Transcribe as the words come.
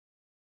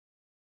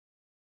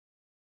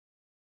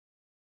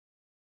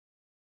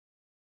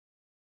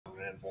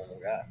an informal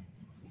guy.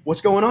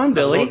 What's going on,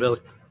 Billy? How's it going,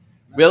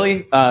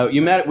 Billy,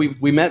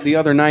 we met the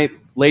other night,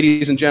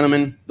 ladies and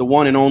gentlemen, the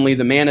one and only,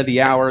 the man of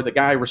the hour, the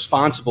guy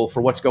responsible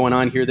for what's going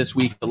on here this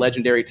week, the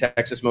legendary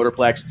Texas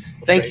Motorplex.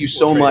 Thank you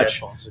so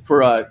much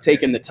for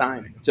taking the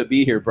time to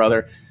be here,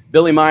 brother.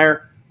 Billy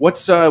Meyer, we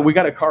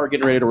got a car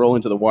getting ready to roll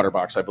into the water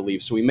box, I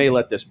believe, so we may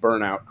let this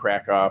burnout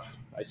crack off.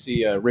 I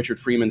see Richard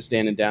Freeman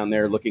standing down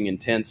there looking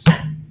intense.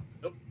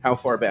 Nope. How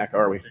far back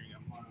are we?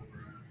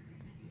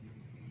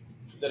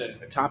 Is that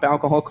a top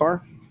alcohol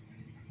car?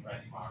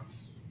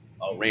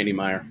 Oh, Randy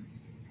Meyer.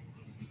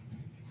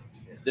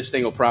 This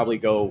thing will probably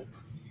go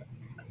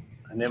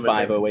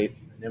 508.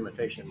 An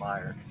imitation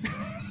Meyer.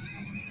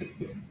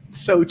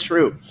 So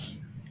true.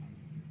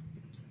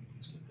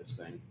 Let's get this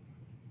thing.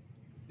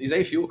 These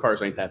A fuel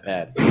cars ain't that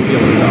bad. We'll be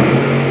able to talk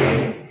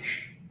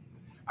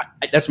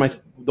about this.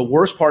 The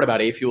worst part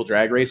about A fuel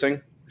drag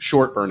racing.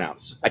 Short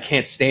burnouts. I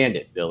can't stand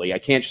it, Billy. I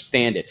can't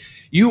stand it.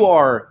 You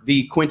are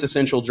the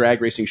quintessential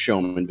drag racing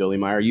showman, Billy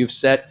Meyer. You've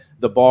set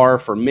the bar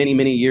for many,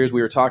 many years.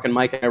 We were talking,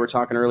 Mike and I were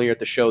talking earlier at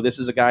the show. This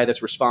is a guy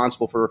that's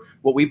responsible for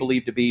what we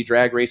believe to be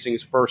drag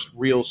racing's first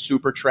real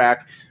super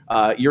track.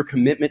 Your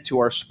commitment to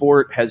our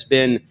sport has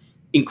been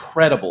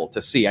incredible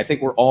to see. I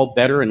think we're all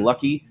better and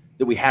lucky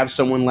that we have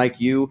someone like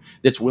you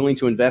that's willing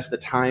to invest the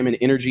time and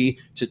energy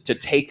to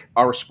take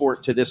our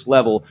sport to this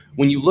level.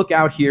 When you look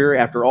out here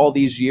after all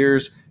these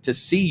years, to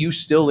see you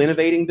still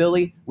innovating,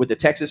 Billy, with the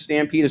Texas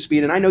Stampede of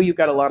Speed, and I know you've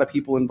got a lot of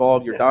people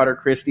involved, your daughter,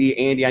 Christy,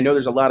 Andy, I know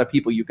there's a lot of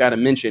people you've got to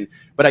mention,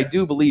 but I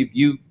do believe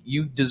you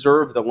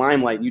deserve the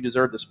limelight and you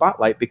deserve the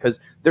spotlight because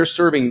they're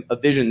serving a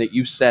vision that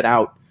you set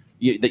out,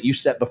 that you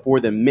set before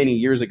them many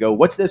years ago.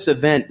 What's this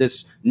event,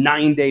 this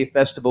 9-day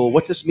festival,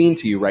 what's this mean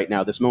to you right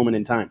now, this moment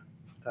in time?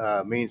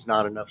 Means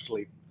not enough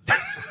sleep.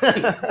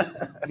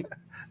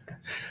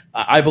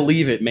 I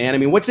believe it, man. I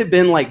mean, what's it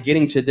been like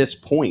getting to this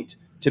point?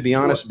 To be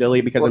honest,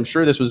 Billy, because I'm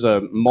sure this was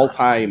a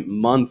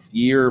multi-month,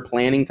 year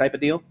planning type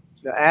of deal.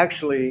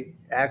 Actually,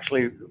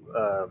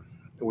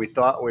 we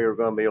thought we were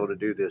going to be able to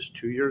do this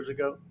 2 years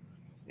ago,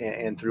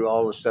 and through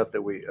all the stuff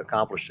that we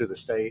accomplished through the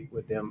state,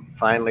 with them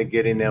finally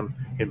getting them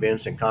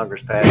convinced and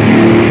Congress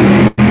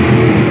passing,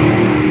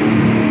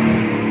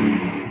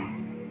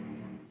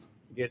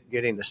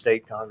 getting the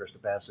state Congress to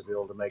pass a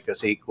bill to make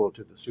us equal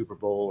to the Super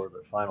Bowl or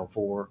the Final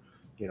Four,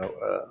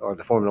 or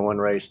the Formula One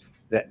race.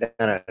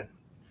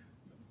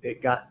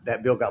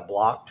 That bill got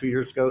blocked 2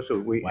 years ago, so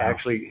we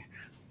actually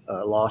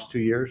lost 2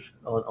 years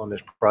on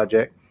this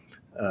project,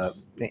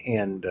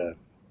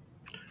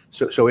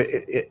 so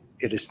it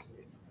is.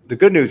 The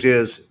good news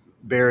is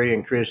Barry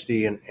and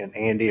Christy and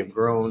Andy have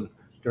grown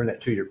during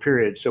that 2 year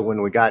period. So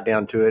when we got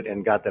down to it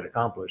and got that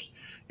accomplished,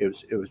 it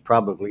was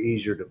probably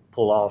easier to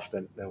pull off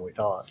than we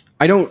thought.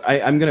 I'm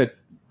going to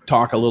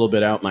talk a little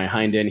bit out my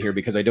hind end here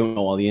because I don't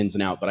know all the ins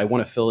and out, but I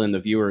want to fill in the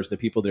viewers, the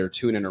people that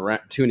are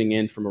tuning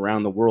in from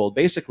around the world.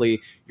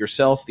 Basically,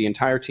 yourself, the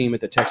entire team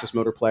at the Texas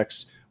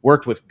Motorplex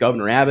worked with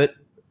Governor Abbott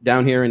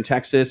down here in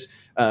Texas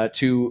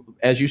to,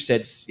 as you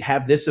said,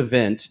 have this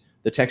event,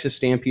 the Texas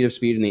Stampede of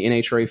Speed and the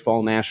NHRA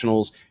Fall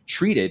Nationals,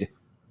 treated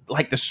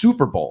like the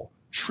Super Bowl,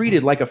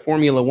 treated like a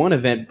Formula One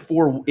event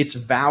for its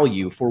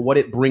value, for what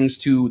it brings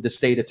to the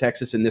state of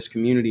Texas and this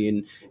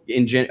community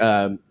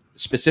in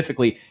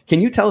specifically.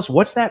 Can you tell us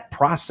what's that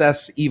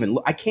process even?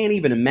 I can't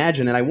even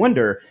imagine, and I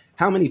wonder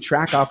how many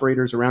track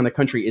operators around the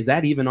country is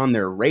that even on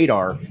their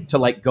radar to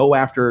like go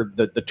after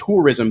the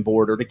tourism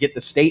board or to get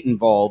the state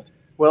involved?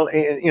 Well,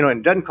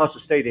 it doesn't cost the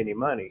state any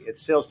money. It's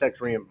Sales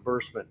Tax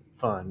Reimbursement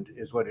Fund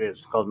is what it is.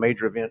 It's called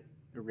Major Event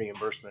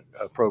Reimbursement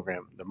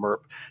Program, the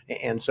MERP.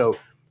 And so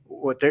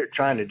what they're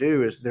trying to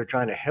do is they're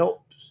trying to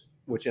help,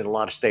 which in a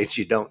lot of states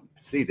you don't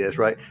see this,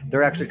 right?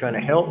 They're actually trying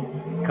to help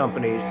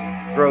companies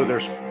grow their,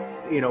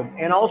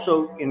 and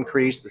also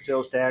increase the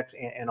sales tax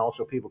and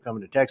also people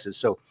coming to Texas.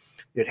 So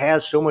it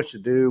has so much to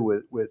do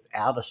with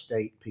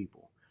out-of-state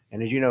people.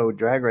 And as you know,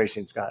 drag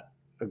racing's got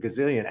a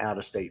gazillion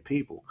out-of-state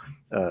people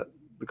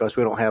because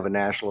we don't have a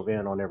national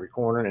event on every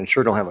corner and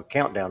sure don't have a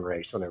countdown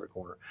race on every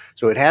corner.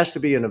 So it has to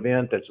be an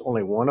event that's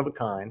only one of a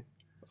kind.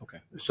 Okay.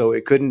 So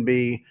it couldn't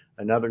be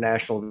another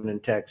national event in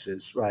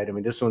Texas, right? I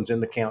mean, this one's in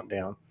the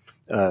countdown,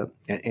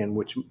 and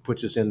which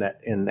puts us in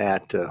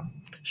that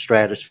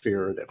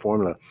stratosphere or that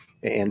formula.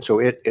 And so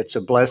it's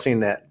a blessing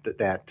that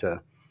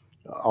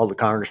all the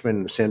congressmen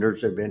and the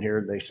senators have been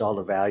here. They saw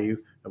the value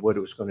of what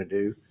it was going to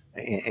do,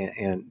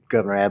 and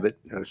Governor Abbott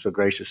so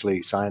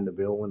graciously signed the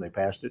bill when they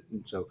passed it.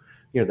 And so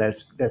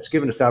that's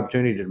given us the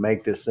opportunity to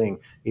make this thing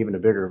even a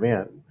bigger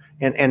event.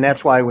 And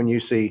that's why when you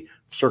see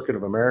Circuit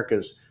of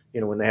Americas,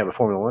 when they have a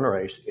Formula One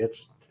race,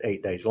 it's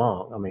 8 days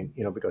long. I mean,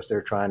 because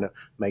they're trying to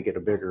make it a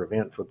bigger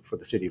event for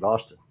the city of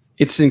Austin.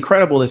 It's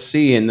incredible to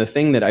see. And the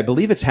thing that I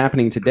believe it's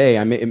happening today,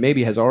 it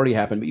maybe has already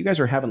happened, but you guys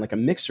are having like a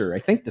mixer, I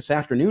think this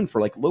afternoon,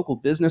 for like local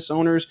business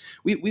owners.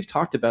 We've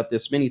talked about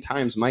this many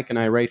times, Mike and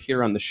I, right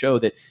here on the show,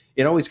 that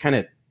it always kind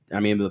of,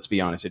 let's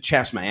be honest, it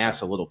chaps my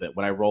ass a little bit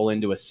when I roll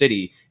into a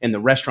city and the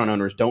restaurant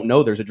owners don't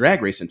know there's a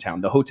drag race in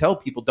town. The hotel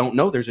people don't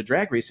know there's a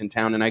drag race in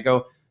town. And I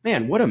go,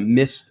 man, what a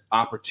missed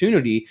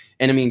opportunity.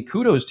 And I mean,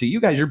 kudos to you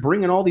guys. You're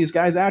bringing all these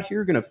guys out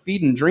here, going to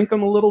feed and drink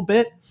them a little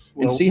bit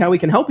and see how we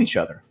can help each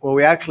other. Well,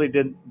 we actually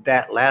did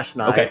that last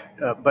night. Okay.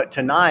 But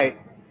tonight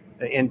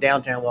in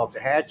downtown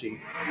Waxahachie,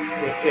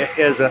 it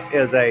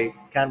is a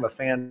kind of a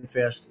fan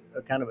fest,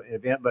 kind of an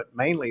event, but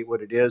mainly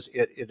what it is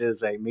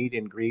a meet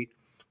and greet.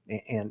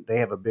 And they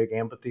have a big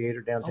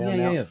amphitheater downtown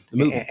now.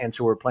 And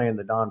so we're playing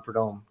the Don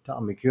Perdome,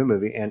 Tom McHugh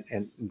movie,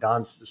 and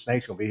Don's the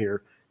Snake's going to be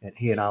here, and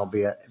he and I will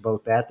be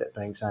both at that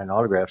thing signing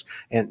autographs.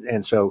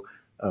 And so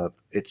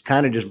it's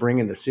kind of just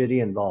bringing the city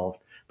involved.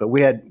 But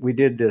we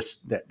did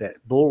that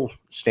bull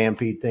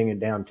stampede thing in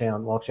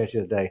downtown Waxahachie the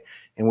other day,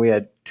 and we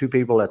had two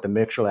people at the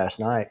mixer last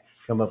night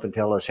come up and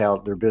tell us how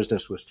their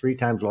business was 3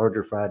 times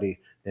larger Friday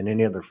than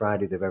any other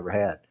Friday they've ever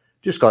had.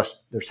 Just because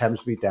there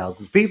happens to be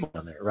thousands of people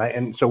down there, right?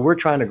 And so we're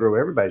trying to grow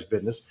everybody's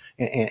business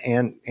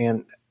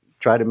and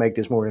try to make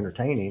this more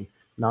entertaining,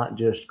 not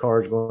just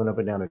cars going up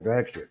and down a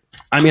drag strip.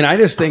 I mean, I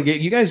just think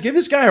you guys give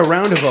this guy a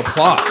round of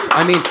applause.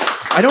 I mean,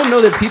 I don't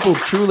know that people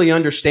truly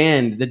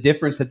understand the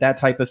difference that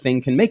type of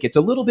thing can make. It's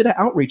a little bit of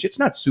outreach. It's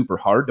not super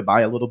hard to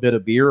buy a little bit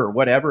of beer or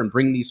whatever and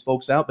bring these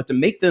folks out, but to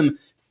make them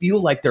feel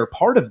like they're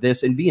part of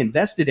this and be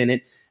invested in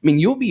it, I mean,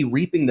 you'll be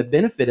reaping the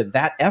benefit of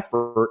that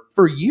effort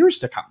for years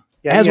to come.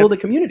 Yeah, as will the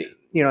community.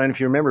 You know, and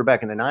if you remember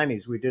back in the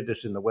 90s, we did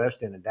this in the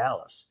West End in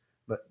Dallas,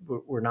 but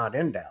we're not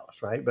in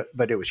Dallas, right?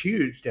 But it was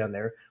huge down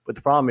there. But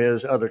the problem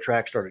is other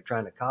tracks started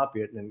trying to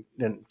copy it, and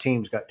then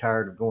teams got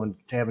tired of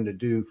having to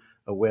do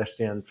a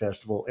West End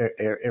festival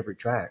every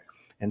track.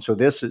 And so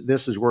this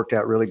has worked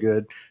out really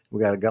good.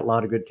 We got a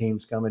lot of good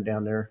teams coming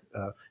down there.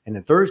 And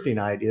then Thursday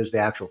night is the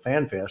actual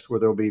fan fest, where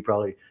there'll be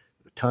probably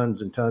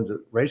tons and tons of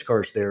race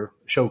cars there,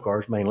 show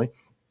cars mainly,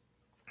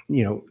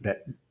 you know, that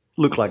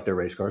look like they're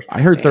race cars.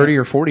 I heard 30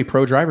 or 40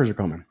 pro drivers are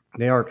coming.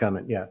 They are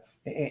coming, yeah.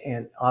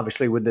 And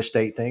obviously with the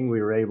state thing,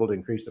 we were able to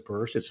increase the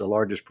purse. It's the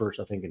largest purse,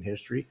 I think, in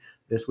history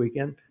this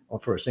weekend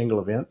for a single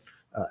event.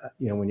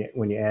 You know,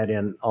 when you add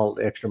in all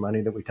the extra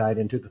money that we tied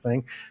into the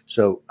thing.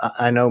 So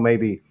I know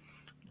maybe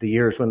the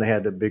years when they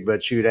had the Big Bud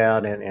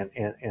Shootout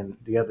and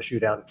the other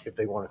shootout, if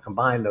they want to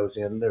combine those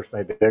in, there's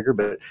maybe bigger,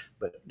 but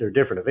they're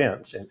different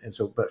events. And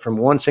so, but from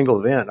one single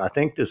event, I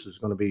think this is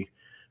going to be,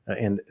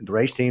 and the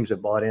race teams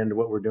have bought into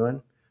what we're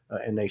doing.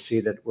 And they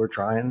see that we're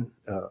trying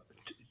to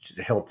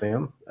help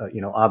them.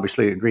 You know,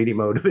 obviously a greedy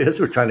motive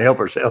is we're trying to help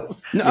ourselves.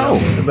 No,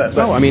 you know?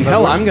 No. I mean,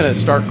 hell, I'm going to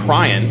start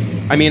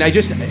crying. I mean,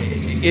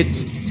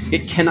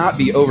 it cannot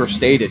be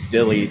overstated,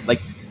 Billy.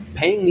 Like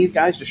paying these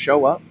guys to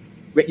show up,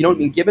 you know what I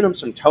mean? Giving them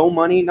some tow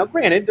money. Now,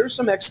 granted, there's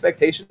some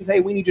expectations. Hey,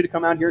 we need you to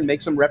come out here and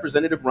make some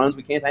representative runs.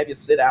 We can't have you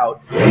sit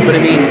out. But I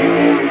mean,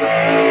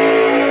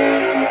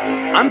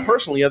 I'm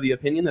personally of the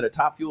opinion that a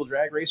Top Fuel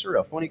drag racer,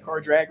 a funny car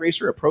drag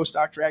racer, a pro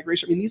stock drag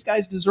racer, I mean, these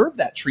guys deserve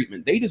that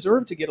treatment. They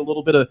deserve to get a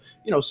little bit of,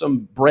 you know,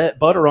 some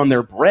butter on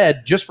their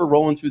bread just for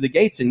rolling through the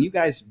gates. And you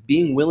guys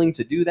being willing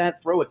to do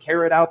that, throw a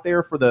carrot out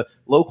there for the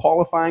low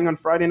qualifying on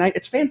Friday night,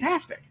 it's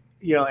fantastic.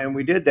 You know, and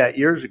we did that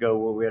years ago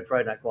where we had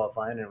Friday night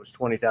qualifying, and it was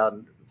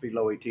 20,000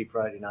 below ET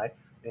Friday night,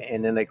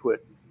 and then they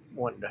quit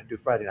wanting to do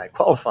Friday night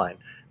qualifying.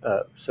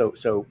 But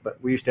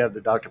we used to have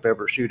the Dr.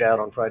 Pepper shootout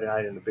on Friday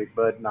night and the Big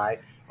Bud night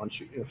on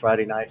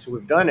Friday night. So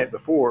we've done it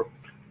before.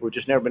 We've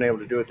just never been able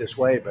to do it this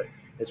way. But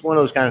it's one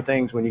of those kind of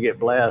things when you get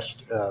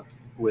blessed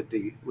with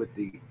the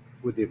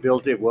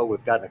ability of what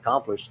we've gotten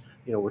accomplished.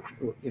 You know,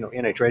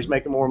 NHRA's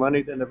making more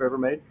money than they've ever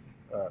made.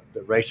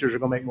 The racers are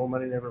going to make more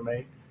money than they've ever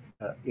made.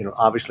 You know,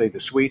 obviously the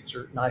suites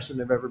are nicer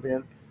than they've ever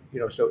been. You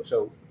know,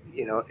 so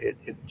you know,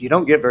 you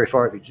don't get very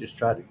far if you just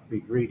try to be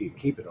greedy and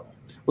keep it all.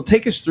 Well,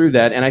 take us through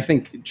that, and I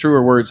think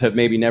truer words have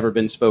maybe never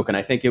been spoken.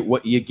 I think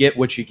what you get,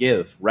 what you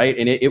give, right?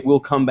 And it will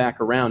come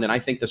back around, and I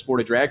think the sport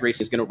of drag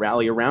racing is going to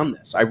rally around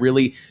this. I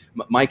really,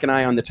 Mike and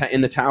I in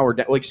the tower,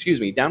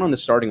 down on the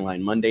starting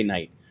line Monday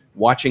night,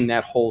 watching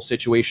that whole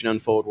situation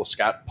unfold with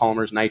Scott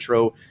Palmer's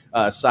Nitro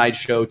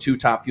sideshow, 2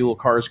 Top Fuel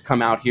cars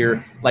come out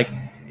here, like.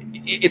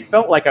 It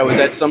felt like I was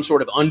at some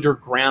sort of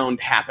underground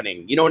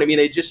happening. You know what I mean?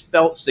 It just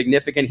felt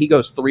significant. He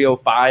goes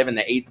 3:05 in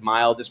the 8th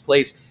mile, this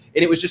place.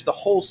 And it was just the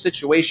whole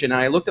situation.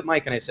 And I looked at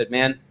Mike and I said,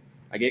 man,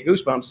 I get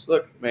goosebumps.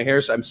 Look, my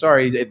hair's, I'm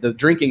sorry, the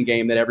drinking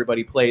game that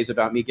everybody plays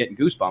about me getting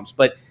goosebumps.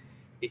 But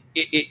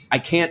I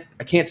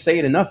can't say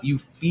it enough. You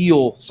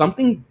feel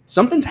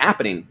something's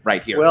happening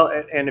right here. Well,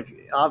 and if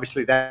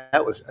obviously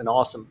that was an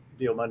awesome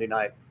deal Monday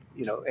night,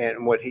 you know,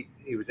 and what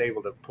he was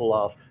able to pull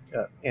off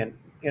and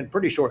in a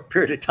pretty short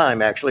period of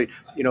time, actually,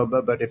 you know,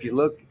 but if you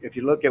look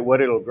at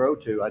what it'll grow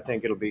to, I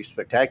think it'll be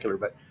spectacular.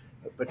 But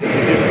if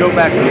you just go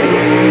back to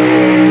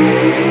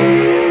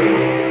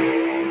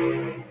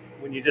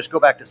when you just go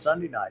back to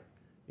Sunday night,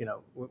 you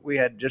know, we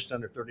had just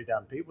under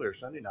 30,000 people here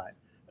Sunday night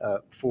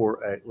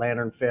for a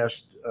Lantern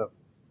Fest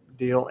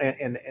deal,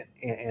 and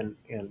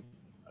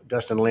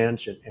Dustin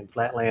Lynch and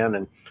Flatland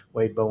and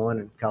Wade Bowen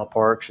and Kyle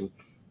Parks and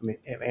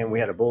we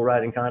had a bull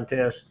riding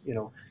contest. You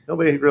know,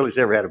 nobody really has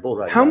ever had a bull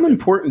riding contest. How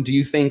important do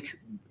you think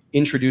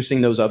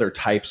introducing those other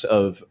types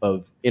of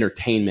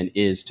entertainment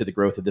is to the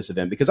growth of this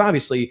event, because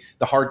obviously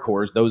the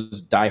hardcores,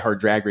 those diehard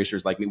drag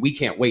racers like me, we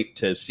can't wait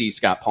to see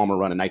Scott Palmer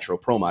run a Nitro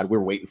Pro Mod. We're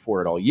waiting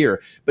for it all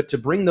year. But to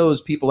bring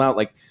those people out,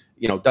 like,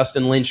 you know,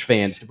 Dustin Lynch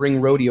fans, to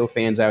bring rodeo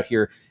fans out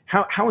here,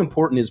 how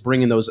important is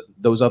bringing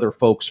those other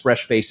folks,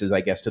 fresh faces,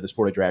 I guess, to the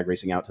sport of drag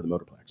racing out to the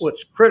Motorplex? Well,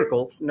 it's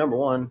critical. Number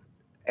one,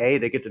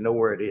 they get to know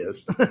where it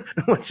is,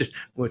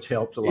 which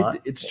helps a lot.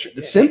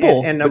 It's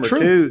simple. And number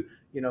two,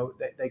 you know,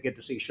 they get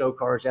to see show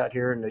cars out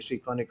here, and they see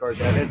funny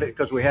cars out here,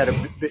 because we had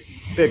a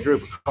big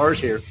group of cars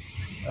here.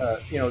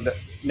 You know,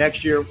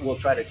 next year we'll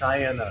try to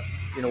tie in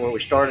you know, where we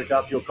start a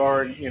top fuel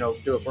car and, you know,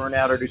 do a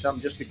burnout or do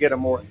something just to get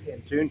them more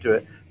in tune to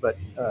it. But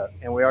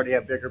and we already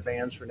have bigger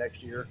bands for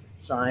next year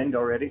signed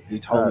already. You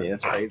told me.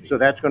 That's crazy. So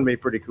that's going to be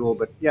pretty cool.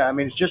 But yeah, I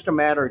mean, it's just a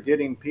matter of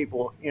getting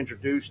people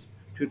introduced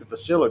to the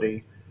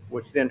facility,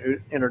 which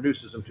then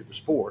introduces them to the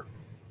sport,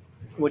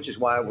 which is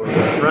why we're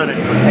running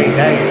for 8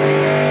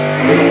 days.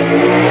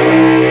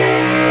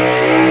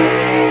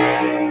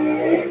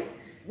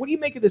 What do you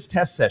make of this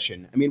test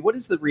session? I mean, what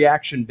has the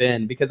reaction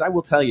been? Because I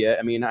will tell you,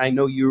 I mean, I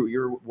know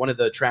you're one of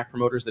the track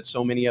promoters that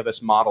so many of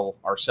us model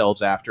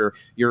ourselves after.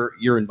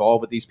 You're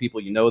involved with these people.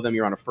 You know them.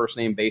 You're on a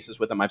first-name basis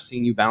with them. I've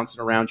seen you bouncing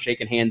around,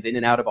 shaking hands in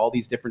and out of all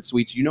these different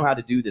suites. You know how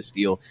to do this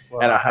deal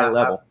at a high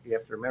level. You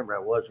have to remember, I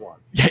was one.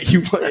 Yeah,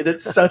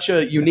 that's such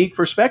a unique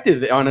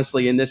perspective,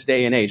 honestly, in this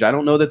day and age. I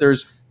don't know that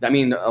there's, I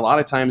mean, a lot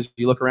of times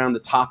you look around the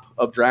top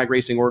of drag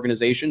racing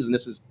organizations, and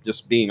this is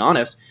just being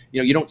honest, you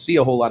know, you don't see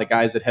a whole lot of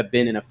guys that have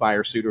been in a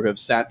fire suit or have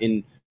sat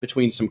in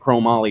between some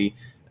chrome ollie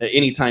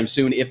anytime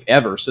soon, if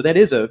ever. So that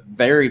is a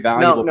very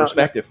valuable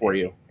perspective for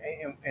you.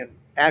 And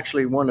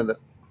actually, one of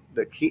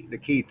the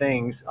key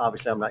things,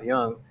 obviously I'm not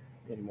young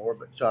anymore,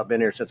 but so I've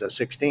been here since I was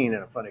 16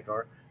 in a funny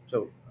car.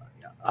 So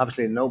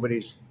obviously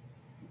nobody's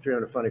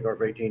driven a funny car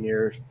for 18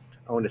 years,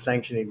 owned a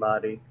sanctioning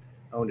body,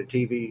 owned a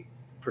TV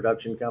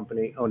production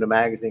company, owned a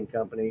magazine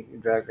company,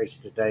 Drag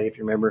Racing Today, if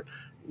you remember,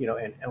 you know,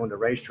 and owned a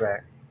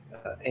racetrack,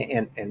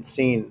 and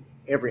seen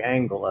every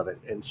angle of it.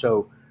 And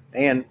so,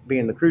 and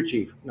being the crew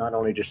chief, not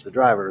only just the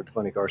driver of the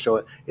funny car.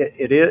 So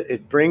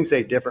it brings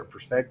a different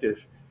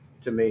perspective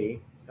to me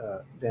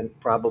than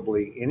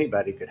probably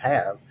anybody could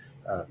have.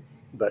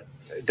 But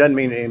it doesn't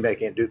mean anybody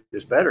can't do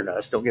this better than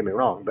us. Don't get me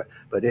wrong,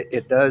 but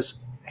it does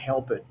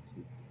help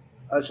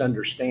us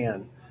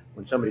understand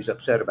when somebody's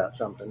upset about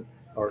something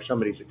or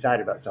somebody's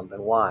excited about something,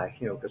 why,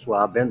 you know, because, well,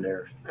 I've been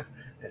there.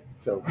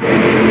 So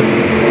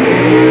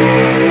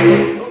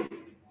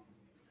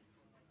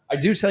I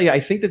do tell you, I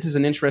think this is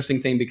an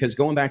interesting thing, because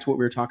going back to what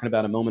we were talking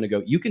about a moment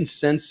ago, you can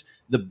sense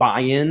the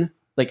buy-in.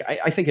 Like,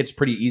 I think it's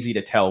pretty easy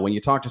to tell when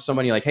you talk to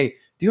somebody like, hey,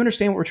 do you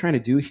understand what we're trying to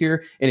do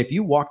here? And if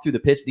you walk through the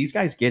pits, these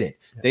guys get it.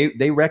 Yeah.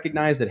 They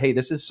recognize that, hey,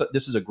 this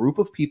is a group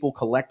of people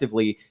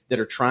collectively that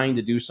are trying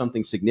to do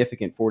something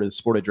significant for the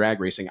sport of drag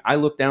racing. I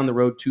look down the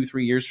road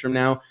 2-3 years from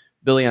now,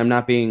 Billy, I'm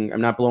not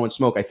blowing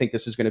smoke. I think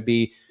this is going to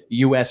be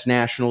U.S.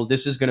 national.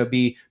 This is going to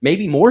be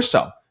maybe more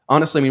so.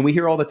 Honestly, I mean, we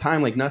hear all the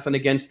time, like, nothing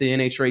against the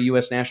NHRA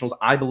U.S. Nationals.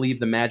 I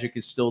believe the magic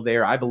is still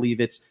there. I believe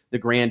it's the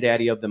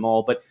granddaddy of them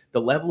all. But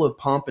the level of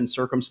pomp and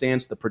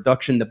circumstance, the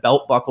production, the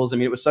belt buckles, I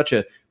mean, it was such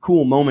a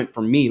cool moment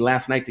for me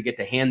last night to get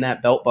to hand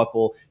that belt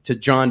buckle to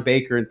John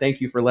Baker. And thank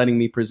you for letting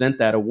me present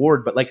that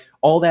award. But, like,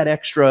 all that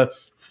extra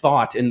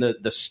thought and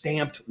the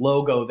stamped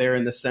logo there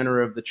in the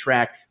center of the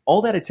track,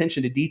 all that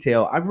attention to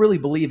detail, I really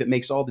believe it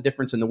makes all the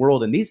difference in the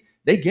world. And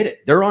they get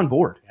it. They're on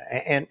board.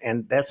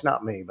 And that's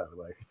not me, by the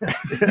way.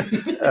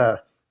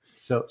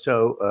 So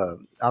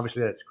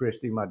obviously that's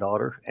Christy, my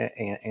daughter,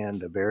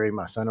 and Barry,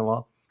 my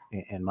son-in-law,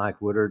 and Mike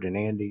Woodard and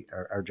Andy,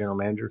 our general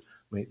manager.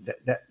 I mean,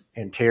 that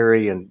and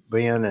Terry and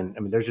Ben, and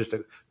I mean, there's just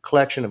a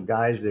collection of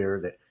guys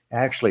there that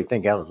actually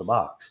think out of the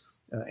box.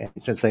 And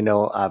since they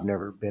know I've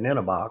never been in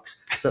a box,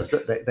 so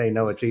they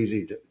know it's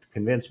easy to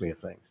convince me of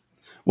things.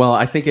 Well,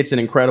 I think it's an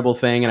incredible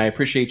thing, and I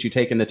appreciate you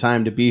taking the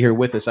time to be here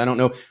with us. I don't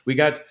know, we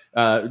got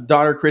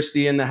daughter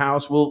Christy in the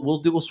house.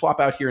 We'll swap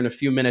out here in a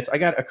few minutes. I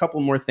got a couple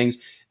more things.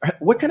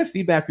 What kind of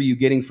feedback are you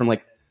getting from,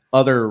 like,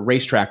 other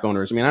racetrack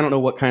owners? I mean, I don't know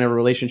what kind of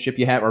relationship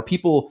you have. Are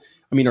people,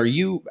 I mean, are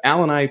you,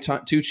 Al and I,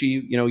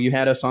 Tucci, you know, you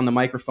had us on the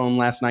microphone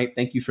last night.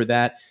 Thank you for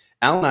that.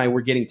 Al and I were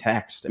getting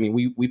text. I mean,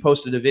 we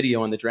posted a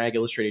video on the Drag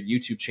Illustrated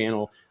YouTube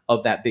channel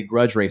of that big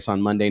grudge race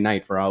on Monday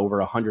night for over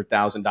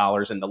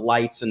 $100,000, and the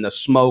lights and the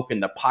smoke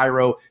and the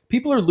pyro.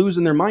 People are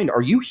losing their mind.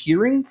 Are you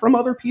hearing from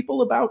other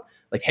people about,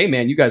 like, hey,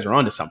 man, you guys are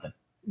onto something?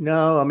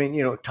 No, I mean,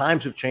 you know,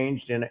 times have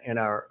changed in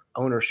our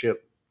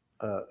ownership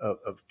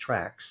of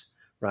tracks,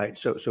 right?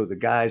 So the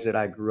guys that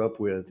I grew up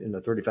with in the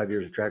 35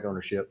 years of track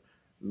ownership,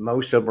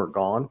 most of them are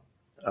gone.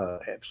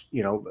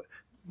 You know,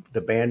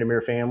 the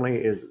Vandermeer family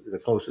is the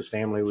closest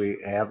family we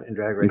have in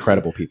drag racing.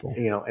 Incredible people.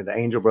 You know, and the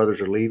Angel brothers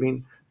are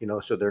leaving, you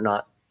know, so they're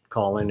not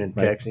calling and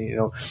texting, you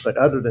know. But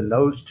other than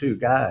those two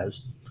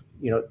guys,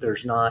 you know,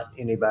 there's not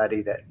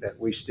anybody that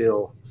we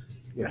still,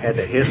 you know, had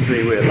that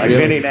history with, like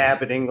Vinnie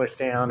Knapp at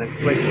Englishtown and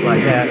places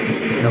like that,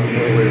 you know,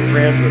 where we're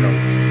friends with them.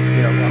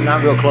 You know, I'm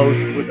not real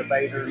close with the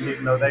Baders,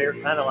 even though they're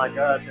kind of like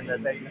us in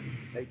that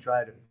they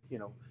try to, you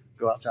know,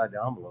 go outside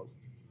the envelope.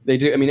 They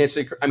do. I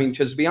mean,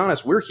 because to be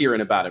honest, we're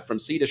hearing about it from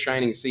sea to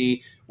shining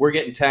sea. We're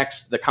getting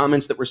texts, the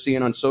comments that we're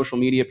seeing on social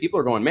media. People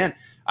are going, man,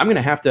 I'm going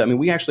to have to. I mean,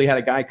 we actually had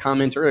a guy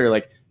comment earlier,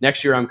 like,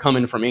 next year I'm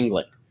coming from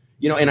England,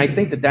 and I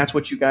think that that's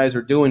what you guys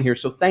are doing here.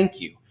 So thank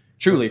you,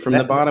 truly, from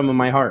the bottom of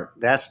my heart.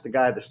 That's the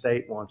guy the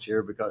state wants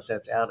here, because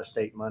that's out of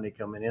state money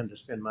coming in to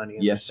spend money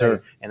in the state.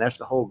 Sir. And that's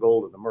the whole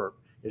goal of the MERP,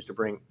 is to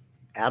bring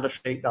out of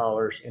state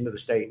dollars into the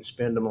state and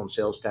spend them on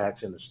sales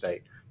tax in the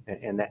state.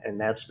 And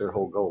that's their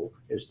whole goal,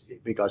 is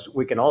because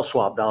we can all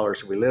swap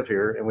dollars if we live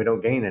here and we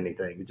don't gain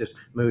anything. It just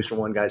moves from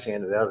one guy's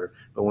hand to the other.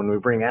 But when we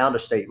bring out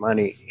of state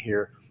money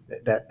here,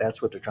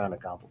 that's what they're trying to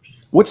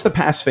accomplish. What's the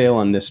pass fail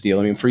on this deal?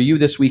 I mean, for you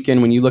this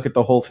weekend, when you look at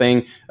the whole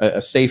thing,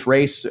 a safe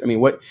race. I mean,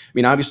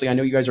 obviously I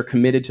know you guys are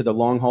committed to the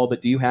long haul,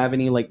 but do you have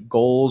any like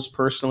goals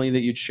personally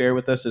that you'd share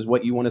with us as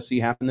what you want to see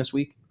happen this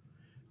week?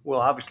 Well,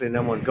 obviously the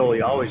number one goal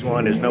you always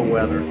want is no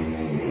weather,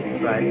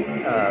 right?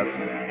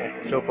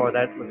 And so far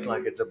that looks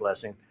like it's a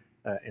blessing.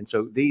 And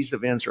so these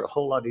events are a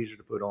whole lot easier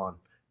to put on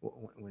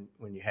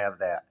when you have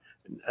that.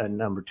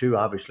 Number two,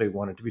 obviously, we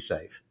want it to be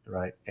safe,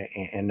 right?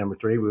 And number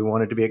three, we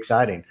want it to be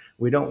exciting.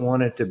 We don't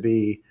want it to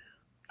be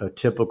a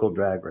typical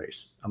drag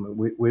race. I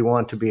mean, we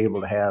want to be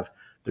able to have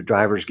the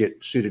drivers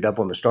get suited up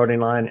on the starting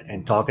line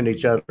and talking to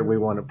each other. We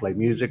want to play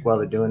music while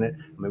they're doing it.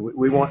 I mean,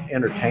 we want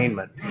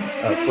entertainment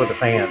for the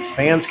fans.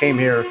 Fans came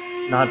here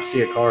not to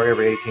see a car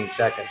every 18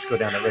 seconds go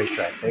down the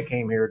racetrack. They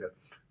came here to,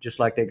 just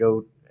like they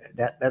go,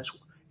 that's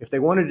if they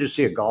wanted to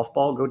see a golf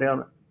ball go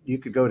down, you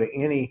could go to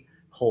any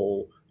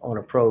hole on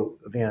a pro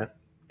event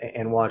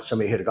and watch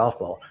somebody hit a golf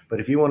ball. But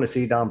if you want to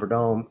see Don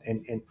Verdome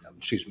and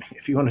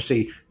if you want to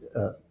see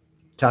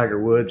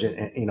Tiger Woods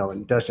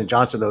and Dustin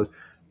Johnson, those,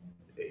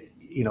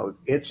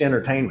 it's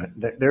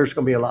entertainment. There's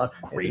going to be a lot.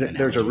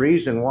 There's a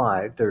reason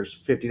why there's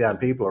 50,000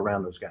 people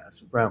around those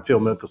guys, around Phil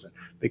Mickelson,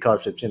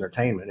 because it's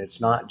entertainment.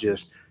 It's not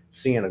just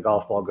seeing a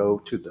golf ball go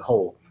to the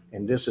hole.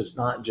 And this is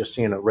not just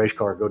seeing a race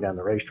car go down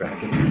the racetrack.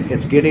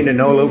 It's getting to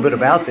know a little bit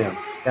about them.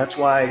 That's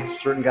why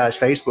certain guys'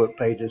 Facebook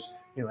pages,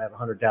 have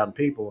 100,000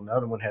 people and the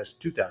other one has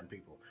 2,000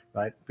 people,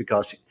 right?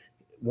 Because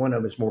one of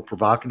them is more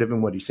provocative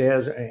in what he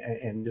says,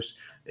 and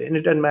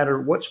it doesn't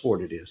matter what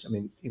sport it is. I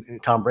mean,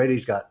 Tom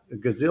Brady's got a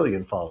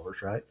gazillion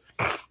followers, right?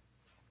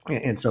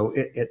 And so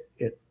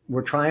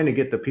we're trying to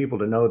get the people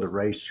to know the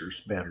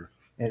racers better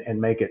and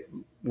make it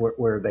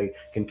where they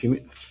can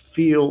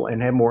feel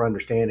and have more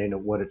understanding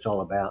of what it's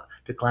all about,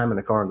 to climb in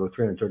a car and go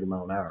 330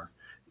 miles an hour.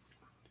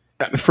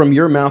 From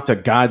your mouth to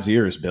God's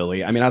ears,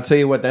 Billy. I mean, I'll tell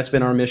you what, that's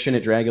been our mission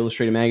at Drag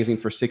Illustrated Magazine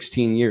for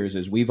 16 years,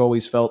 is we've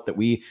always felt that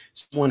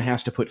someone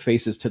has to put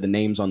faces to the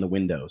names on the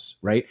windows,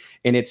 right?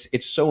 And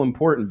it's so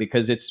important,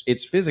 because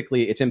it's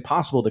physically, it's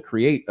impossible to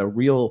create a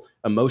real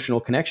emotional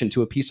connection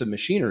to a piece of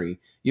machinery.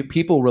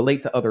 People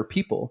relate to other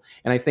people.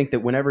 And I think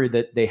that whenever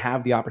that they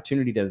have the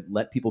opportunity to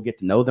let people get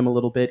to know them a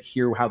little bit,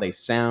 hear how they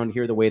sound,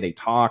 hear the way they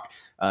talk,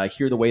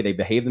 hear the way they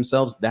behave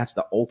themselves, that's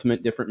the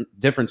ultimate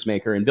difference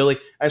maker. And Billy,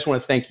 I just want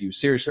to thank you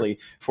seriously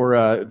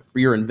for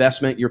your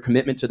investment, your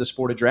commitment to the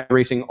sport of drag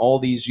racing all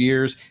these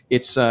years.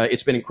 It's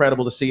been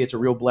incredible to see. It's a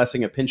real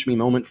blessing, a pinch me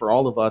moment for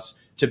all of us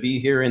to be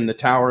here in the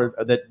tower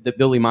that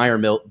Billy Meyer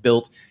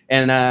built.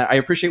 And I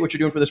appreciate what you're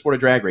doing for the sport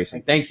of drag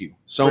racing. Thank you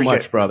so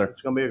much, brother.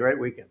 It's going to be a great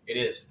weekend. It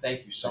is.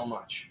 Thank you so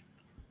much.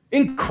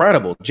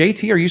 Incredible.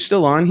 JT, are you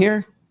still on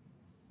here?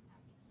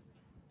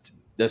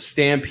 The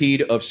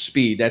stampede of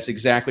speed. That's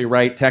exactly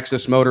right.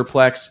 Texas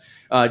Motorplex.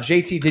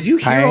 JT, did you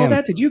hear all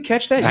that? Did you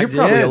catch that? You're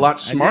probably a lot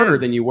smarter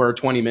than you were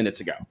 20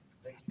 minutes ago.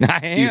 I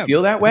am. Do you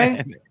feel that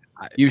way?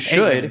 You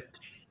should.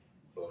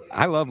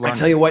 I love learning. I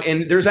tell you what,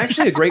 and there's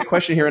actually a great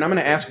question here, and I'm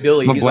going to ask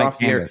Billy. He's off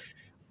here.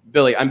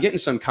 Billy, I'm getting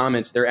some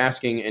comments. They're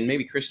asking, and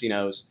maybe Christy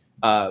knows,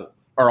 are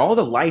all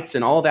the lights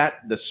and all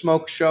that, the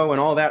smoke show and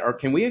all that, or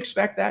can we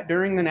expect that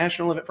during the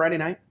national event Friday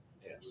night?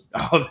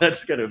 Oh,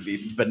 that's going to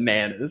be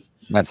bananas.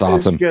 That's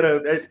awesome.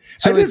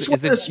 It's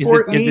what the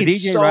sport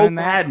needs so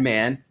bad,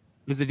 man.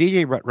 Is the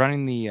DJ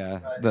running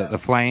the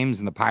flames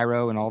and the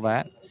pyro and all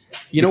that?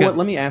 You know what?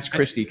 Let me ask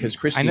Christy, because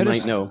Christy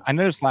might know. I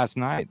noticed last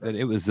night that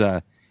it was,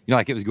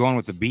 like it was going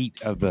with the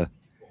beat of the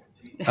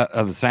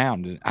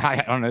sound.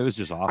 I don't know. It was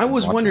just awesome. I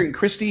was wondering,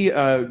 Christy,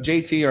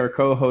 JT, our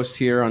co-host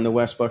here on the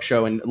West Buck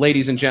Show, and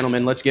ladies and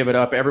gentlemen, let's give it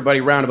up.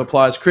 Everybody, round of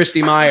applause.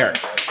 Christy Meyer.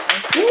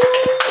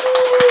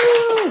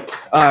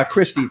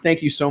 Christy,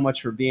 thank you so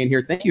much for being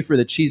here. Thank you for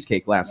the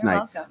cheesecake last night.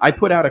 Welcome. I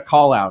put out a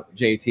call out,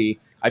 JT.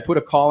 I put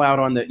a call out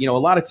on a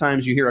lot of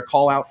times you hear a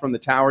call out from the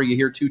tower, you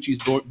hear Tucci's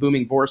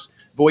booming voice,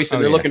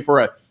 and they're looking for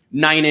a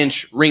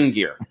 9-inch ring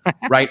gear,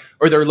 right?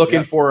 Or they're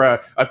looking for a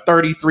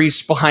 33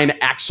 spline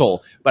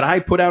axle. But I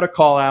put out a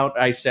call out.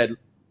 I said,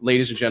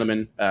 ladies and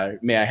gentlemen,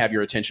 may I have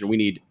your attention? We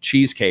need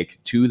cheesecake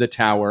to the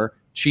tower.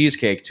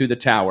 Cheesecake to the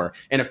tower.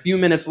 And a few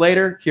minutes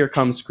later, here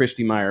comes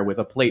Christy Meyer with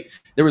a plate.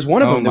 There was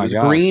one of them that was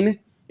green.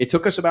 It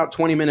took us about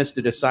 20 minutes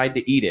to decide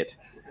to eat it.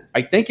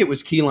 I think it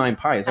was key lime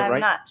pie. Is that right? I'm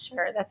not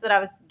sure. That's what I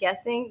was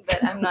guessing,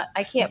 but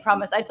I can't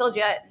promise. I told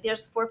you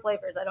there's 4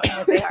 flavors. I don't know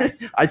what they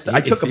are.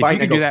 I took a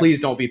bite and I go,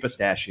 please don't be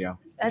pistachio.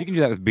 You can do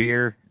that with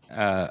beer.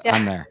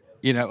 I'm there.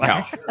 You know,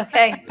 No.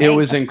 Okay. It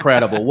was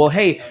incredible. Well,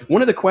 hey,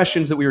 one of the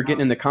questions that we were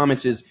getting in the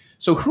comments is,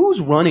 so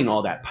who's running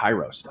all that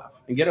pyro stuff?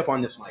 And get up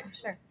on this mic.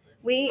 Sure.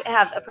 We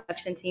have a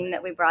production team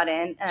that we brought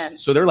in.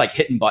 So they're like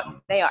hitting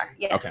buttons. They are,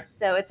 yes. Okay.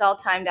 So it's all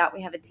timed out.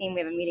 We have a team.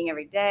 We have a meeting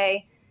every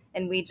day,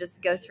 and we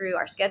just go through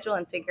our schedule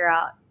and figure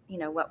out,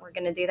 what we're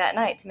going to do that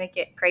night to make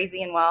it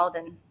crazy and wild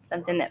and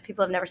something that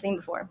people have never seen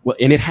before. Well,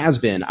 and it has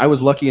been. I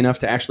was lucky enough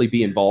to actually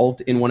be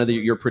involved in one of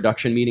your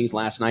production meetings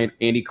last night.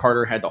 Andy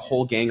Carter had the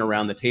whole gang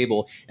around the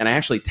table, and I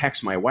actually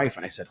texted my wife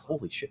and I said,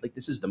 holy shit, like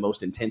this is the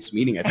most intense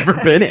meeting I've ever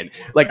been in.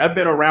 Like I've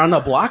been around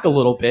the block a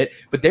little bit,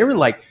 but they were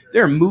like,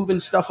 they're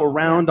moving stuff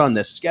around on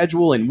the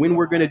schedule and when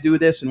we're going to do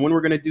this and when we're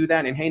going to do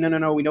that. And hey,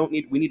 no, we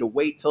need to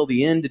wait till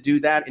the end to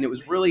do that. And it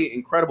was really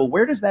incredible.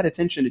 Where does that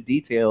attention to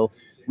detail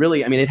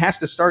really, I mean, it has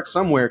to start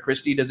somewhere,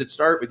 Christy. Does it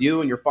start with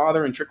you and your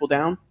father and trickle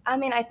down? I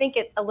mean, I think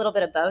a little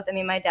bit of both. I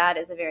mean, my dad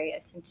is a very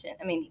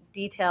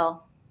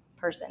detail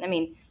person. I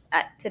mean,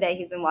 today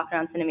he's been walking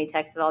around sending me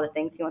texts of all the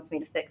things he wants me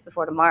to fix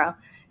before tomorrow.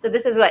 So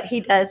this is what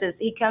he does is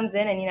he comes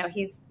in and,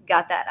 he's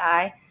got that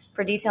eye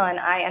for detail. And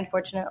I,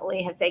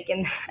 unfortunately, have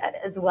taken that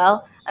as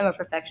well. I'm a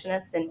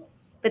perfectionist.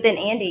 But then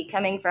Andy,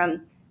 coming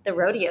from the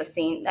rodeo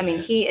scene, I mean,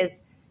 he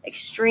is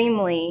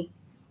extremely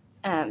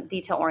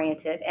detail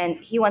oriented, and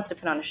he wants to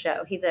put on a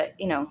show. He's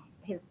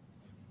he's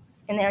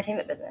in the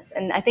entertainment business,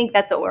 and I think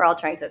that's what we're all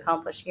trying to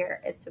accomplish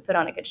here is to put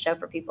on a good show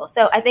for people.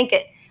 So I think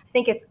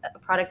it's a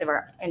product of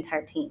our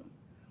entire team.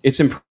 It's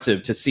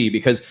impressive to see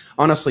because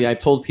honestly, I've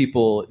told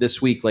people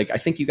this week, like I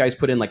think you guys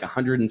put in like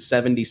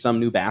 170 some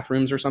new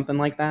bathrooms or something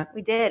like that.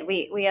 We did.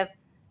 We have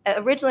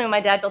originally when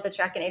my dad built the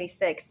track in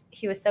 '86,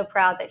 he was so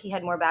proud that he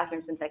had more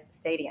bathrooms than Texas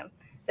Stadium.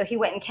 So he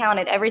went and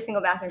counted every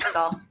single bathroom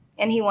stall.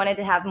 And he wanted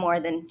to have more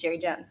than Jerry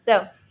Jones.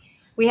 So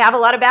we have a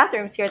lot of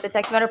bathrooms here at the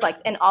Texas Metroplex,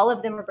 and all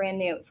of them are brand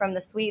new, from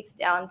the suites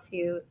down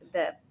to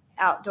the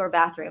outdoor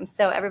bathrooms.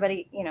 So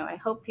everybody, I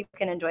hope people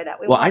can enjoy that.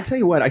 I tell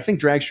you what, I think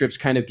drag strips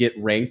kind of get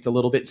ranked a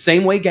little bit,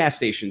 same way gas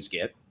stations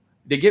get.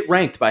 They get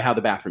ranked by how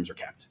the bathrooms are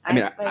kept.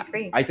 I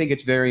agree. I think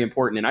it's very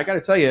important. And I got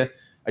to tell you,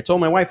 I told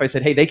my wife, I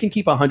said, hey, they can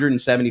keep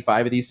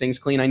 175 of these things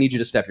clean. I need you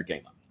to step your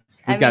game up.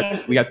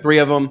 We got 3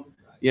 of them.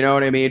 You know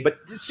what I mean?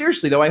 But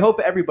seriously, though, I hope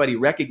everybody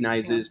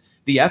recognizes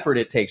the effort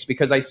it takes,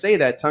 because I say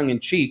that tongue in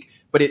cheek,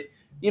 but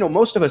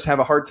most of us have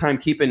a hard time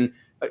keeping,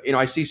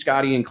 I see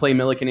Scotty and Clay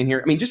Milliken in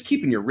here. I mean, just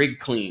keeping your rig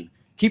clean,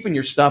 keeping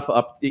your stuff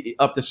up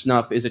to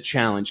snuff is a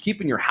challenge,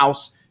 keeping your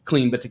house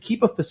clean. But to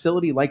keep a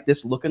facility like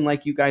this looking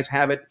like you guys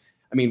have it,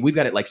 I mean, we've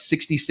got it like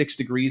 66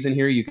 degrees in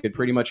here. You could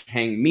pretty much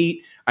hang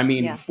meat. I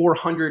mean,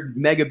 400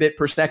 megabit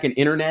per second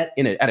internet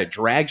at a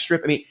drag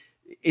strip. I mean,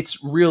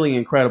 it's really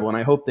incredible. And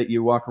I hope that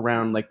you walk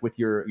around like with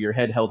your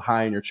head held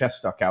high and your chest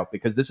stuck out,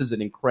 because this is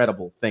an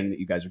incredible thing that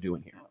you guys are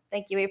doing here.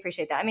 Thank you. We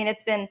appreciate that. I mean,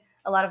 it's been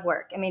a lot of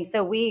work. I mean,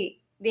 so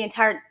the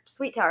entire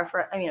Sweet Tower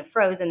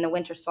froze in the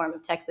winter storm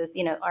of Texas,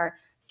 our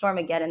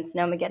Stormageddon,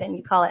 Snowmageddon,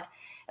 you call it.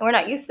 And we're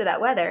not used to that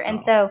weather. And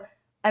so,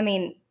 I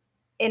mean,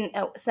 in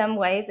some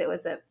ways it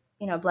was a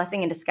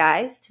blessing in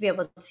disguise to be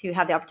able to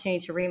have the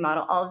opportunity to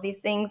remodel all of these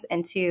things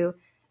and to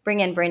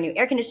bring in brand new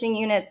air conditioning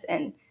units.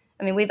 And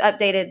I mean, we've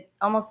updated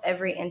almost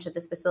every inch of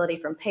this facility,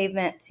 from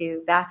pavement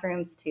to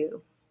bathrooms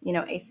to,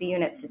 AC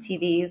units to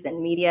TVs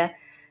and media.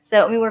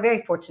 So, I mean, we're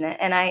very fortunate.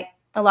 And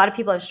a lot of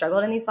people have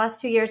struggled in these last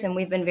 2 years, and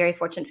we've been very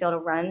fortunate to be able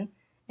to run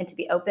and to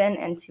be open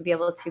and to be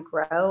able to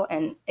grow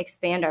and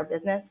expand our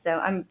business. So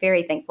I'm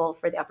very thankful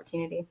for the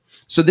opportunity.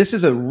 So this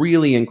is a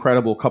really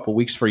incredible couple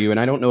weeks for you. And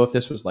I don't know if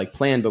this was like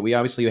planned, but we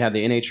obviously had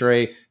the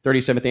NHRA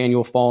 37th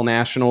Annual Fall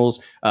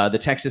Nationals, the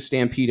Texas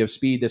Stampede of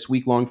Speed, this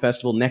week-long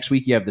festival. Next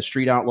week, you have the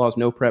Street Outlaws,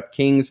 No Prep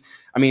Kings.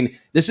 I mean,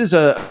 this is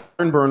a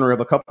burner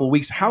of a couple of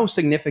weeks. How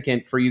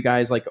significant for you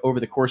guys, like over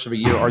the course of a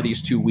year, are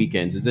these 2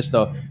 weekends? Is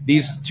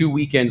these 2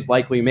 weekends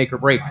likely make or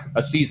break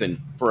a season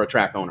for a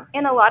track owner?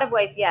 In a lot of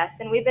ways, yes.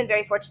 And we've been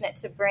very fortunate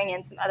to bring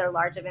in some other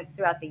large events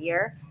throughout the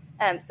year.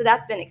 So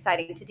that's been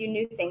exciting to do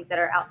new things that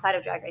are outside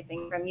of drag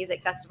racing, from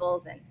music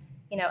festivals and,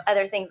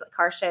 other things like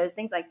car shows,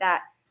 things like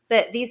that.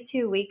 But these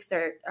 2 weeks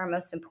are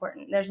most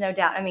important. There's no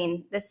doubt. I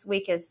mean, this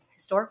week is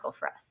historical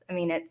for us. I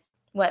mean, it's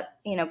what,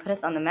 put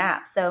us on the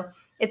map. So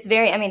it's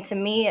to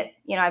me,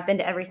 I've been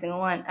to every single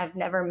one. I've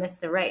never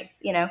missed a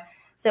race,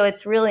 So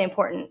it's really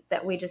important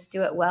that we just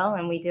do it well,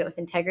 and we do it with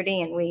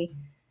integrity, and we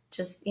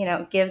just,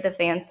 give the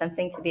fans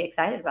something to be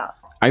excited about.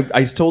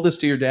 I told this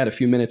to your dad a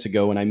few minutes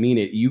ago, and I mean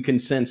it. You can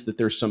sense that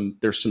there's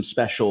some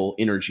special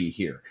energy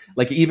here.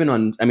 Like even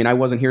I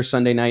wasn't here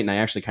Sunday night, and I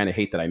actually kind of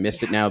hate that I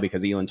missed it now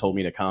because Elon told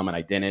me to come and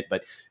I didn't.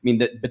 But I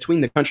mean,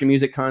 between the country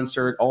music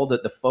concert, all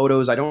the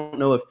photos, I don't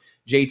know if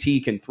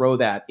JT can throw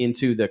that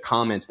into the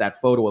comments, that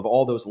photo of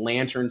all those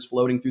lanterns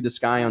floating through the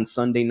sky on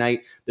Sunday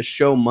night. The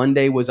show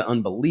Monday was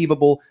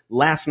unbelievable.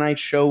 Last night's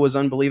show was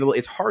unbelievable.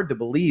 It's hard to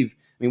believe.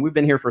 I mean, we've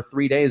been here for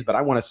 3 days, but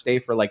I want to stay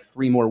for like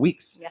 3 more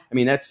weeks. Yeah. I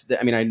mean,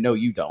 I know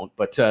you don't,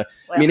 but I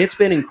mean, it's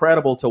been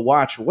incredible to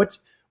watch.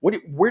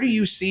 Where do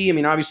you see? I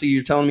mean, obviously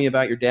you're telling me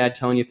about your dad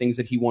telling you things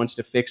that he wants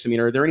to fix. I mean,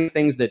 are there any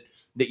things that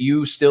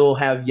you still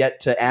have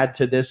yet to add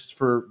to this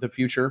for the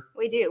future?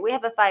 We do. We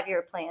have a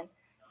 5-year plan.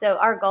 So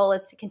our goal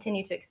is to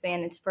continue to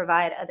expand and to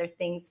provide other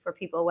things for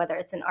people, whether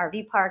it's an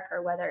RV park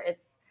or whether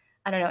it's,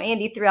 I don't know,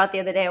 Andy threw out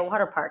the other day a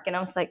water park, and I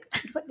was like,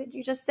 what did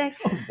you just say?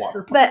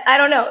 Water park. But I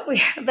don't know.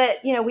 But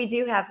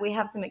we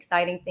have some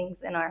exciting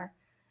things in our,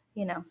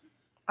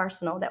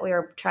 arsenal that we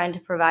are trying to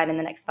provide in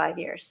the next 5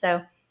 years.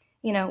 So,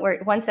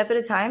 we're one step at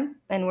a time,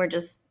 and we're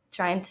just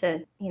trying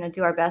to,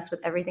 do our best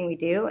with everything we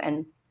do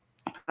and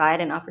provide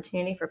an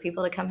opportunity for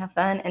people to come have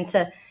fun. And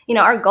to,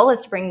 our goal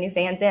is to bring new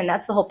fans in.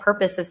 That's the whole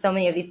purpose of so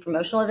many of these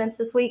promotional events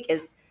this week,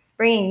 is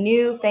bringing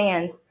new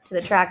fans to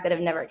the track that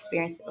have never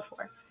experienced it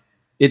before.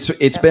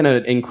 It's been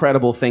an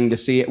incredible thing to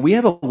see. We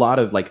have a lot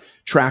of like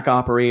track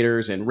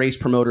operators and race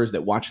promoters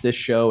that watch this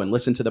show and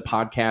listen to the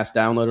podcast,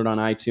 download it on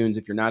iTunes.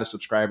 If you're not a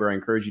subscriber, I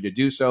encourage you to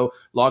do so.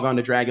 Log on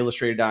to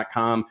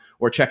dragillustrated.com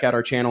or check out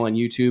our channel on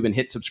YouTube and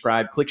hit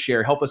subscribe, click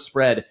share, help us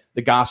spread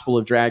the gospel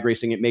of drag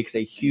racing. It makes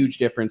a huge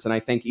difference. And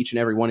I thank each and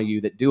every one of you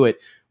that do it.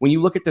 When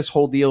you look at this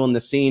whole deal in the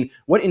scene,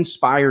 what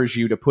inspires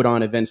you to put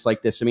on events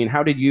like this? I mean,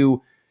 how do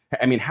you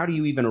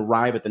even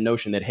arrive at the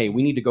notion that, hey,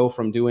 we need to go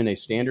from doing a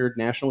standard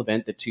national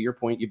event that, to your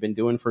point, you've been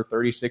doing for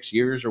 36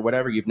 years or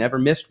whatever, you've never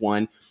missed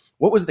one.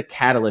 What was the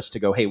catalyst to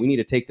go, hey, we need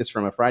to take this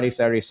from a Friday,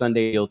 Saturday,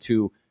 Sunday deal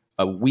to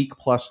a week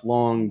plus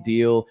long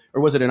deal?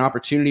 Or was it an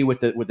opportunity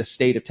with the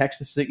state of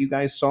Texas that you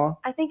guys saw?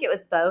 I think it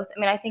was both. I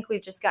mean, I think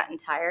we've just gotten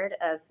tired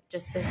of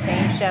just the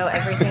same show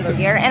every single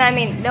year. And I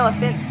mean, no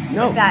offense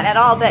with that at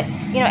all, but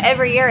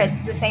every year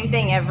it's the same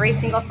thing. Every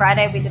single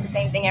Friday we did the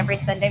same thing. Every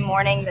Sunday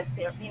morning, the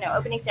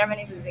opening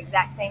ceremonies was the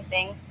exact same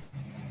thing.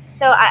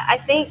 So I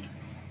think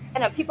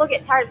people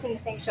get tired of seeing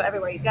the same show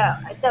everywhere you go.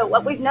 So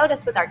what we've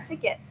noticed with our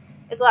tickets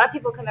is a lot of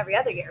people come every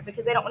other year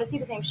because they don't want to see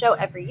the same show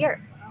every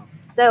year.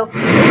 So we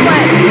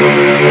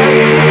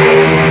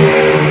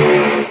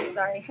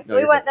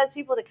want those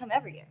people to come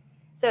every year.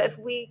 So if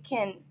we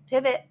can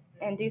pivot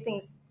and do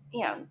things,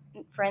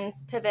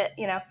 friends pivot,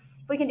 if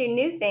we can do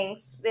new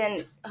things,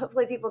 then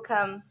hopefully people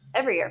come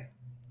every year.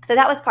 So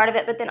that was part of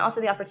it. But then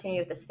also the opportunity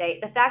with the state,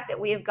 the fact that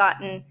we have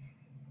gotten,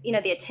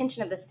 the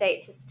attention of the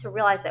state to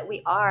realize that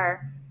we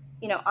are,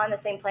 on the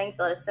same playing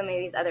field as so many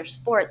of these other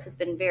sports has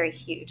been very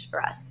huge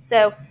for us.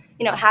 So,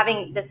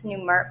 having this new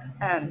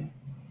MERP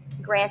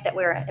grant that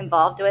we're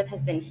involved with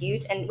has been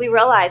huge. And we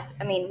realized,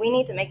 we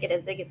need to make it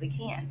as big as we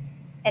can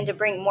and to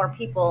bring more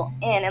people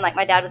in. And like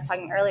my dad was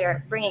talking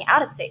earlier, bringing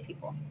out-of-state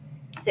people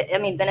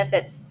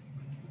benefits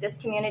this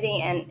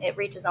community and it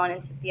reaches on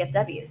into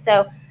DFW.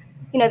 So,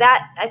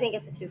 that I think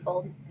it's a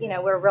twofold.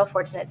 We're real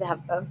fortunate to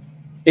have both.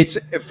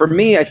 For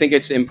me, I think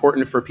it's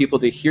important for people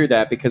to hear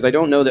that because I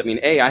don't know that,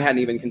 I hadn't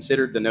even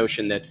considered the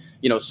notion that,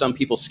 some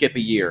people skip a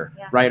year,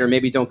 right? Or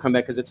maybe don't come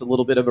back because it's a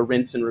little bit of a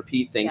rinse and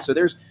repeat thing. Yeah. So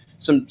there's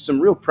some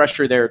real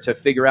pressure there to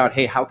figure out,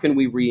 hey, how can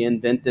we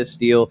reinvent this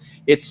deal?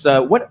 It's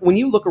when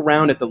you look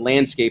around at the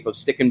landscape of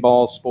stick and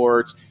ball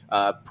sports,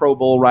 pro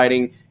bull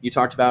riding, you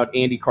talked about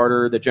Andy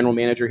Carter, the general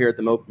manager here at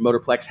the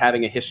Motorplex,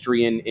 having a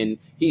history in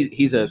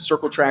he's a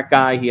circle track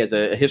guy. He has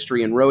a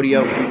history in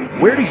rodeo.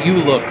 Where do you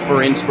look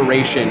for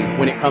inspiration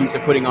when it comes to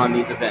putting on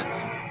these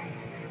events?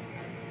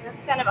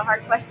 That's kind of a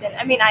hard question.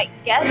 I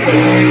guess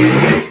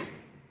it's,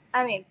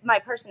 my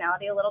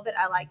personality a little bit.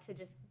 I like to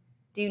just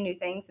do new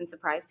things and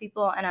surprise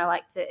people. And I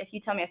like to, if you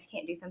tell me I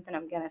can't do something,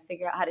 I'm going to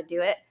figure out how to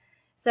do it.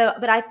 So,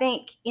 but I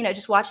think,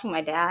 just watching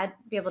my dad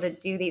be able to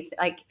do these,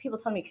 like people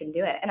told me he couldn't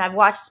do it. And I've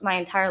watched my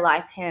entire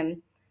life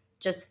him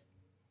just,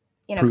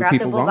 grab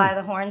the bull by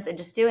the horns and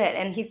just do it.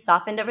 And he's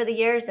softened over the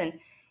years and,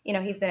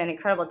 he's been an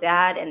incredible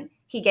dad and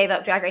he gave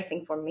up drag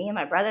racing for me and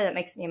my brother. That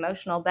makes me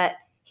emotional, but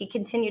he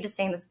continued to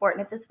stay in the sport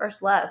and it's his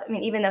first love.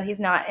 Even though he's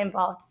not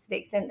involved to the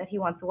extent that he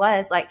once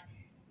was, like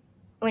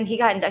when he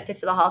got inducted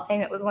to the Hall of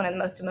Fame, it was one of the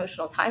most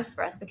emotional times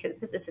for us because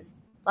this is his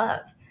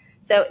love.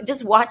 So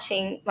just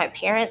watching my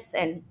parents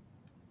and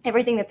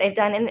everything that they've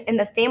done and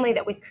the family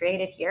that we've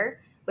created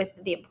here with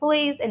the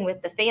employees and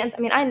with the fans.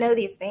 I know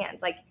these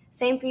fans, like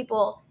same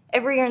people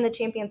every year in the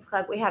Champions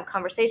Club, we have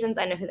conversations.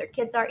 I know who their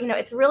kids are.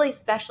 It's really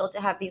special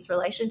to have these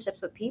relationships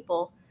with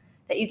people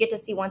that you get to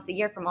see once a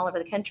year from all over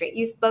the country.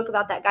 You spoke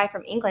about that guy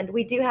from England.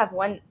 We do have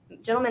one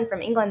gentleman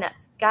from England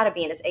that's got to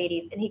be in his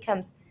 80s, and he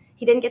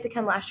didn't get to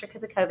come last year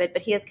because of COVID,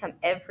 but he has come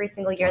every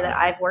single year that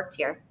I've worked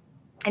here.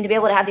 And to be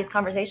able to have these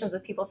conversations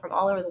with people from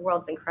all over the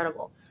world is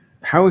incredible.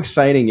 How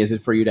exciting is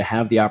it for you to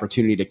have the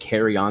opportunity to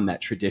carry on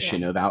that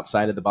tradition of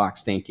outside of the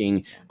box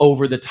thinking,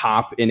 over the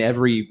top in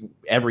every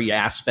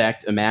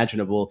aspect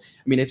imaginable?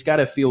 It's got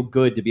to feel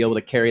good to be able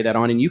to carry that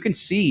on. And you can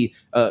see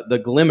the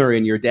glimmer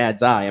in your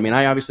dad's eye.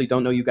 I obviously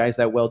don't know you guys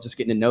that well, just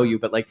getting to know you,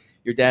 but like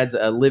your dad's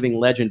a living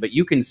legend, but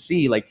you can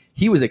see like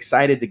he was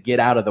excited to get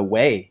out of the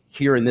way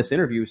here in this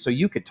interview so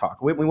you could talk.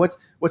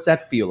 What's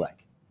that feel like?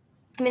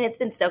 It's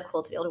been so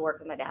cool to be able to work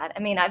with my dad.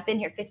 I've been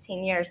here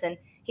 15 years and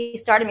he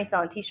started me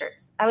selling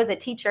t-shirts. I was a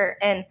teacher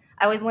and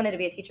I always wanted to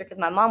be a teacher because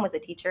my mom was a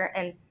teacher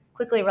and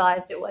quickly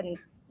realized it wasn't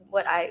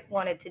what I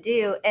wanted to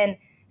do. And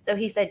so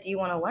he said, do you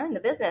want to learn the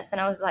business?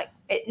 And I was like,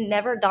 it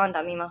never dawned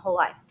on me my whole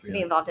life to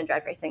be involved in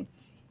drag racing.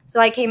 So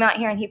I came out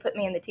here and he put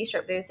me in the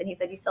t-shirt booth and he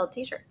said, you sell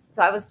t-shirts.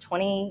 So I was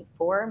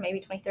 24,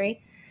 maybe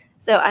 23.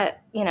 So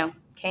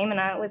came and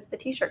I was the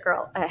t-shirt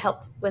girl. I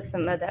helped with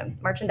some of the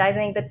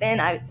merchandising, but then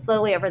I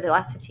slowly over the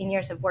last 15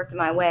 years have worked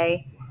my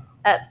way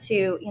up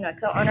to, a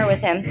co-owner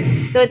with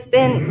him. So it's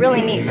been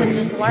really neat to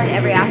just learn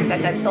every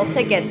aspect. I've sold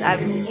tickets. I've,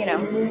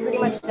 pretty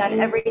much done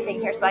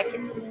everything here so I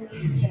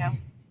can,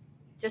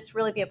 just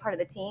really be a part of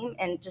the team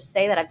and just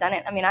say that I've done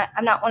it. I mean,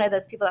 I'm not one of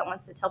those people that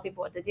wants to tell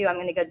people what to do. I'm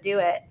going to go do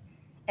it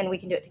and we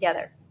can do it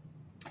together.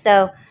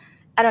 So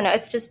I don't know.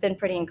 It's just been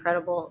pretty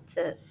incredible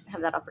to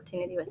have that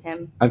opportunity with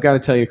him. I've got to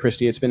tell you,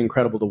 Christy, it's been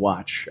incredible to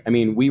watch. I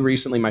mean,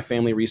 my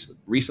family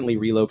recently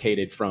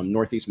relocated from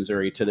Northeast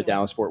Missouri to the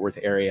Dallas-Fort Worth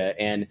area.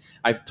 And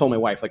I've told my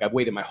wife, I've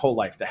waited my whole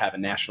life to have a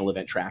national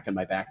event track in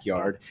my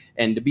backyard.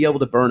 And to be able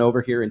to burn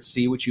over here and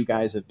see what you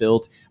guys have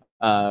built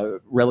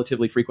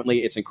relatively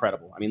frequently, it's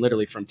incredible. I mean,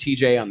 literally from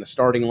TJ on the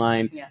starting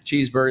line,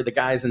 Cheeseburger, the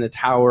guys in the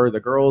tower, the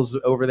girls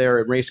over there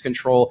in race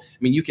control. I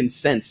mean, you can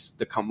sense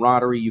the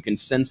camaraderie, you can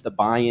sense the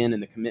buy-in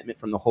and the commitment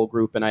from the whole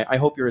group. And I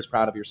hope you're as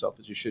proud of yourself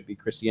as you should be,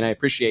 Christy. And I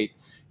appreciate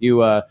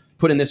you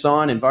putting this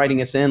on, inviting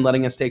us in,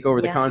 letting us take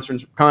over the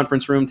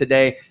conference room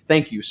today.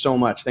 Thank you so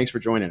much. Thanks for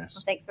joining us.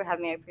 Well, thanks for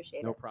having me. I appreciate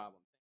it. No problem.